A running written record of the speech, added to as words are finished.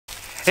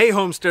Hey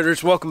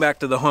homesteaders, welcome back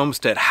to the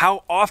Homestead.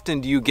 How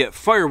often do you get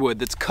firewood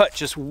that's cut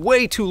just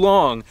way too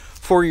long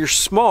for your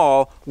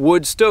small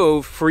wood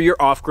stove for your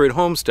off-grid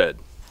homestead?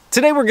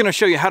 Today we're going to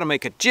show you how to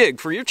make a jig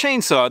for your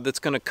chainsaw that's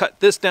going to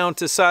cut this down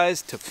to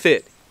size to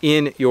fit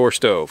in your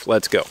stove.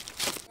 Let's go.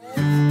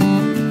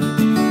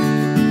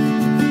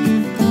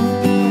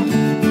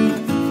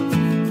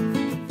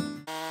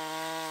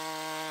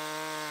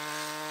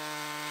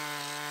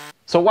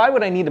 So why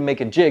would I need to make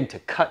a jig to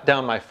cut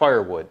down my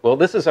firewood? Well,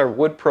 this is our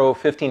Wood Pro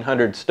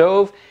 1500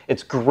 stove.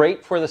 It's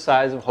great for the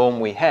size of home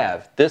we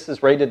have. This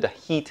is rated to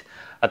heat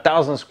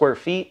 1,000 square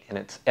feet and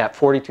it's at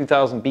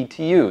 42,000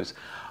 BTUs.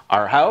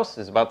 Our house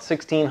is about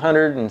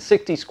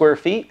 1,660 square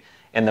feet,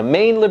 and the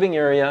main living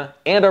area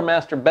and our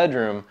master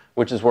bedroom,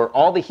 which is where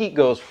all the heat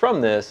goes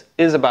from this,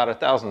 is about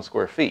 1,000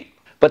 square feet.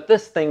 But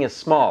this thing is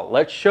small.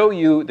 Let's show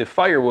you the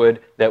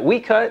firewood that we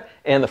cut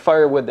and the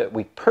firewood that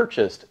we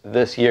purchased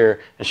this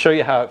year and show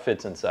you how it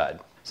fits inside.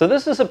 So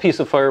this is a piece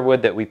of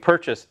firewood that we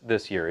purchased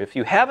this year. If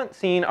you haven't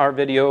seen our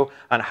video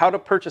on how to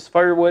purchase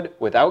firewood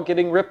without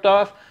getting ripped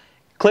off,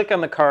 click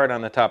on the card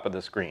on the top of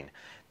the screen.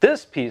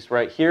 This piece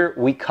right here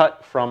we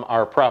cut from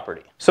our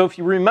property. So if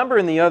you remember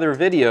in the other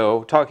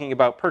video talking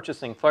about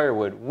purchasing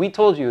firewood, we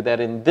told you that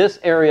in this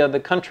area of the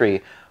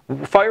country,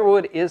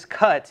 firewood is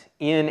cut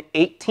in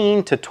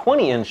 18 to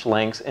 20 inch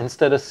lengths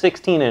instead of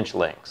 16-inch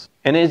lengths.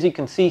 And as you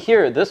can see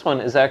here, this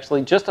one is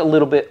actually just a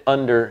little bit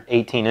under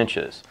 18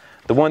 inches.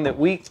 The one that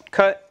we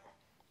cut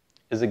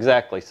is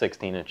exactly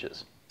 16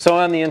 inches. So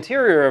on the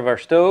interior of our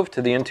stove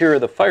to the interior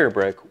of the fire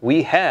brick,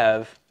 we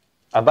have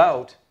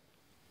about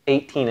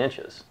 18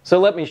 inches. So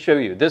let me show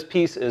you. This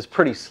piece is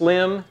pretty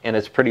slim and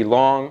it's pretty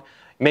long.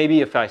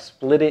 Maybe if I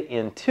split it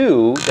in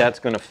two, that's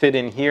going to fit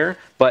in here.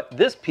 But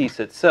this piece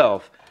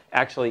itself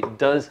actually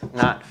does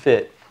not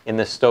fit in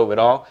this stove at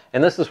all,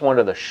 and this is one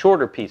of the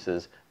shorter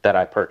pieces that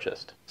I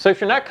purchased. So if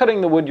you're not cutting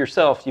the wood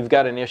yourself, you've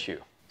got an issue.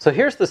 So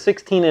here's the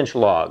 16-inch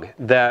log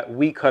that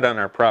we cut on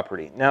our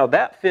property. Now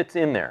that fits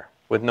in there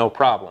with no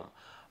problem,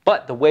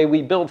 but the way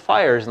we build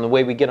fires and the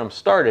way we get them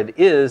started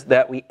is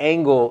that we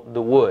angle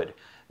the wood.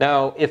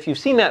 Now if you've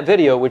seen that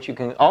video, which you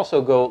can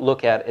also go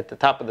look at the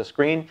top of the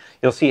screen,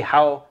 you'll see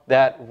how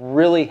that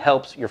really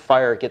helps your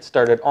fire get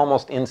started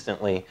almost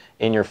instantly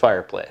in your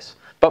fireplace.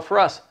 But for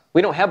us,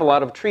 we don't have a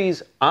lot of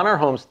trees on our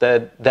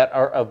homestead that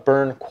are of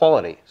burn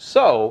quality,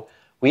 so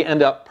we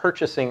end up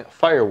purchasing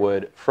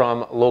firewood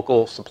from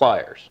local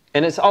suppliers.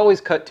 And it's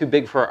always cut too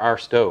big for our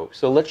stove,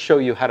 so let's show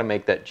you how to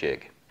make that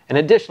jig. And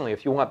additionally,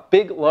 if you want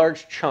big,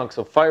 large chunks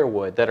of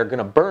firewood that are going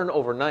to burn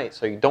overnight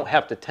so you don't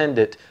have to tend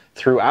it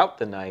throughout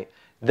the night,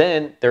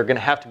 then they're going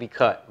to have to be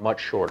cut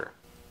much shorter.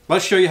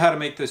 Let's show you how to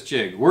make this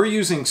jig. We're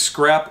using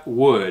scrap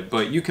wood,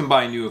 but you can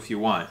buy new if you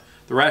want.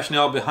 The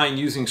rationale behind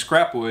using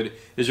scrap wood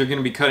is you're going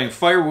to be cutting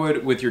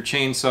firewood with your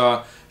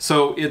chainsaw,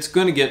 so it's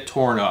going to get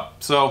torn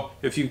up. So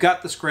if you've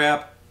got the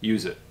scrap,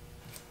 use it.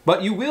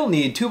 But you will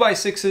need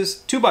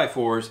 2x6s,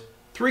 2x4s,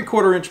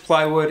 3/4 inch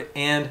plywood,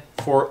 and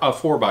a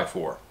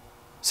 4x4.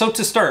 So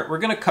to start, we're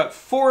going to cut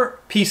 4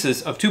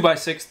 pieces of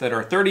 2x6 that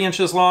are 30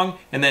 inches long,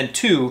 and then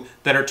 2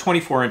 that are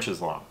 24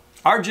 inches long.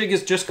 Our jig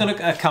is just going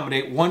to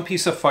accommodate 1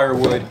 piece of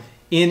firewood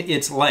in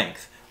its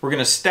length. We're going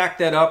to stack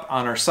that up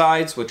on our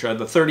sides, which are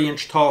the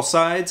 30-inch tall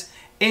sides,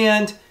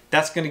 and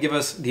that's going to give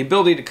us the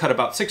ability to cut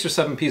about 6 or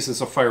 7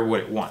 pieces of firewood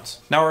at once.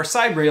 Now our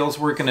side rails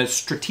we're going to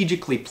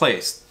strategically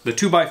place, the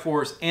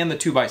 2x4s and the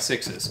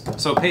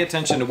 2x6s. So pay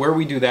attention to where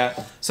we do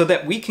that so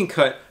that we can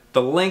cut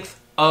the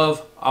length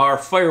of our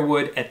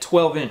firewood at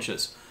 12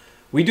 inches.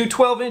 We do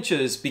 12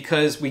 inches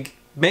because we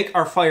make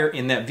our fire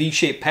in that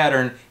V-shaped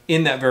pattern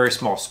in that very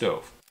small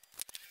stove.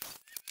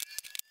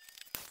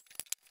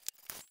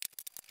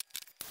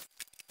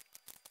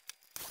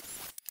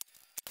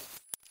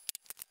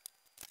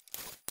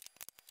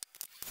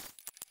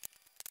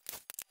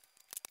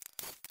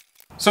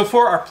 So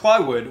for our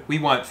plywood, we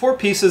want 4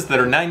 pieces that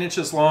are 9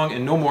 inches long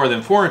and no more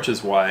than 4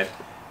 inches wide.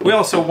 We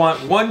also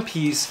want 1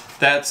 piece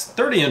that's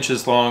 30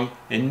 inches long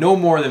and no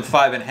more than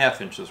 5.5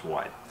 inches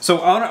wide. So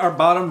on our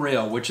bottom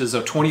rail, which is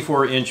a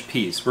 24-inch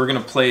piece, we're going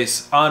to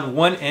place on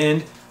one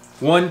end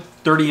 1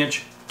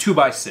 30-inch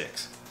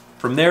 2x6.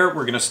 From there,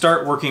 we're going to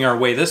start working our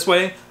way this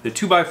way. The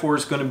 2x4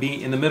 is going to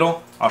be in the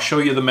middle. I'll show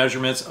you the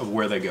measurements of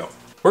where they go.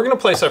 We're going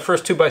to place our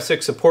first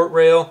 2x6 support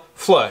rail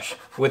flush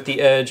with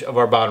the edge of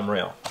our bottom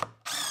rail.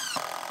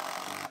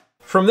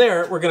 From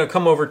there, we're going to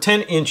come over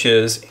 10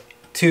 inches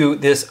to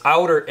this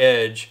outer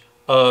edge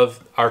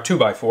of our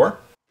 2x4.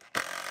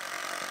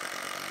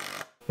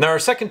 Now our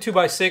second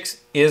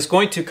 2x6 is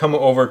going to come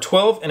over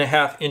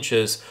 12.5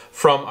 inches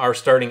from our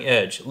starting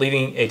edge,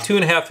 leaving a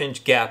 2.5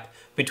 inch gap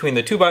between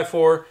the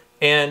 2x4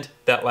 and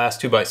that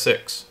last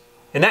 2x6.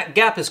 And that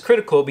gap is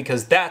critical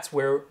because that's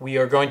where we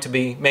are going to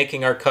be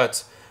making our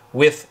cuts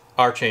with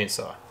our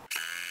chainsaw.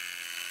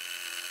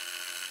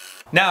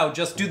 Now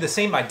just do the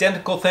same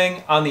identical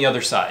thing on the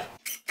other side.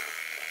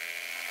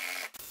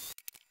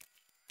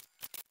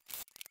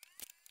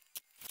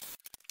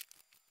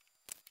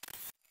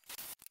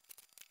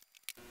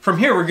 From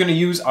here, we're going to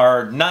use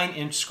our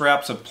 9-inch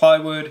scraps of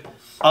plywood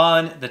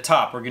on the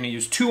top. We're going to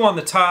use 2 on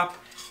the top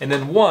and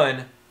then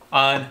 1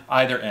 on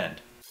either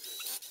end.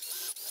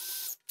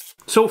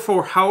 So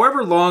for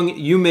however long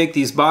you make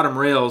these bottom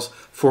rails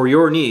for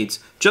your needs,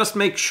 just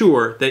make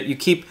sure that you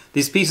keep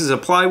these pieces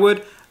of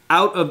plywood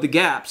out of the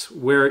gaps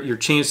where your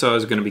chainsaw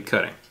is going to be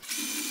cutting.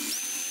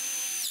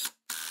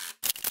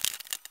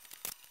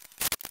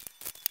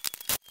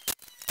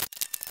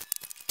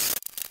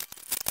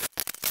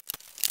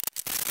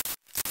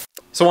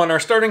 So on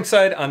our starting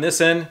side, on this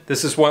end,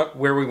 this is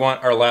where we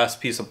want our last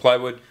piece of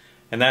plywood,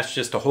 and that's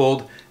just to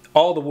hold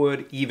all the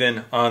wood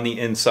even on the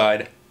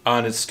inside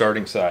on its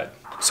starting side.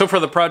 So for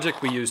the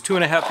project, we use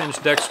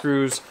 2.5-inch deck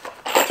screws,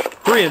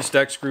 3-inch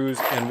deck screws,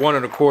 and 1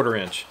 1/4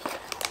 inch.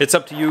 It's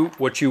up to you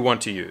what you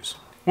want to use.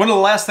 One of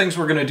the last things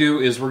we're going to do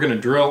is we're going to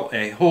drill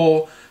a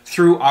hole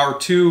through our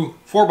 2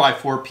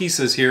 4x4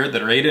 pieces here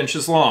that are 8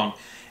 inches long,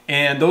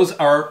 and those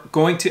are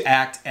going to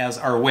act as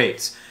our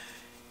weights.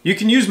 You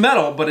can use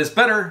metal, but it's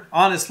better,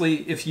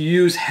 honestly, if you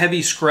use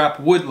heavy scrap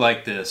wood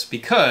like this,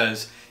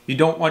 because you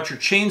don't want your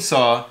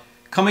chainsaw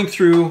coming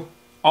through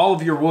all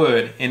of your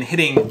wood and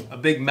hitting a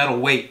big metal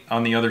weight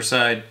on the other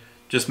side,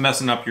 just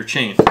messing up your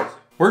chain.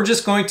 We're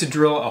just going to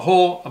drill a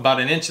hole about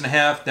 1.5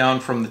 inches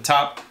down from the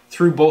top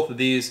through both of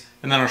these,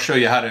 and then I'll show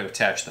you how to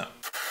attach them.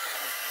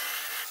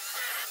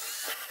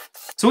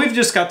 So we've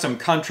just got some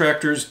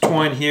contractor's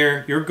twine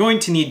here. You're going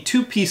to need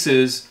 2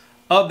 pieces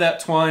of that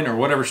twine or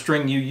whatever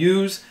string you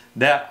use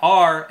that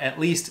are at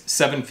least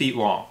 7 feet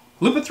long.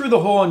 Loop it through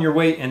the hole on your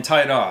weight and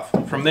tie it off.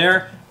 From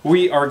there,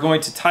 we are going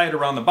to tie it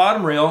around the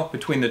bottom rail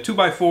between the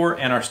 2x4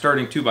 and our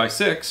starting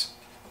 2x6.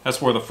 That's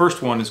where the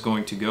first one is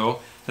going to go.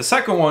 The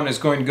second one is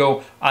going to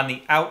go on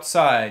the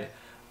outside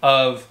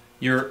of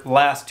your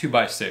last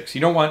 2x6.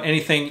 You don't want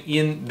anything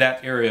in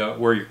that area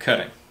where you're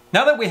cutting.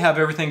 Now that we have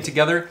everything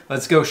together,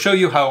 let's go show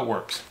you how it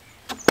works.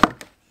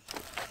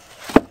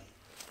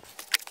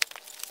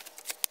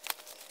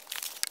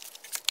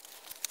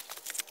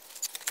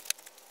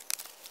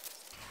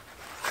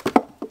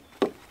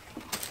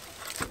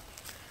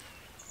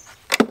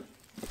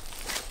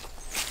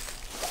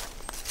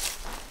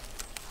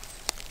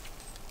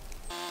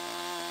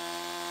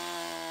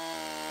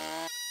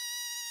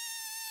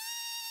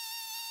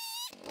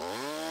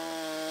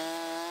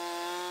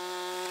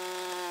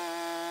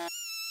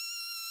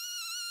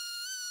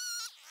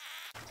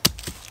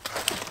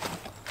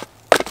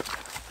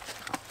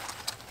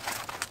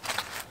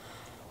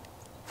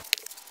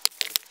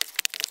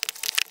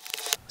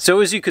 So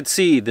as you could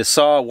see, the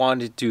saw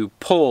wanted to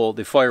pull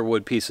the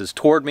firewood pieces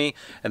toward me,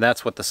 and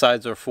that's what the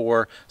sides are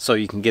for, so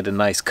you can get a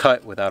nice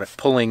cut without it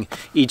pulling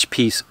each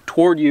piece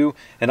toward you.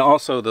 And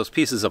also those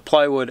pieces of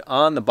plywood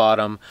on the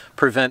bottom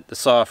prevent the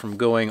saw from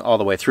going all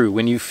the way through.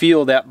 When you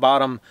feel that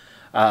bottom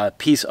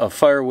piece of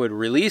firewood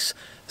release,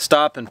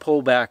 stop and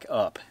pull back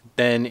up.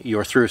 Then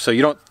you're through, so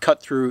you don't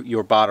cut through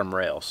your bottom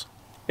rails.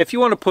 If you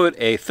want to put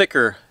a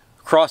thicker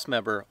cross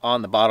member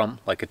on the bottom,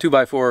 like a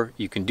 2x4,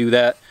 you can do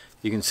that.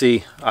 You can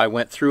see I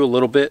went through a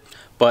little bit,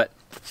 but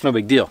it's no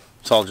big deal.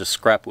 It's all just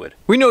scrap wood.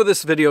 We know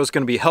this video is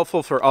going to be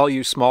helpful for all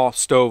you small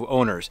stove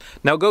owners.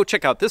 Now go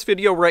check out this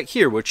video right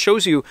here, which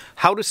shows you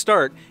how to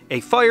start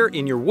a fire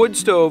in your wood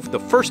stove the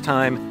first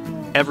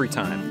time, every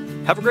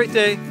time. Have a great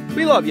day.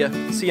 We love you.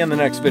 See you in the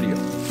next video.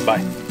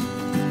 Bye.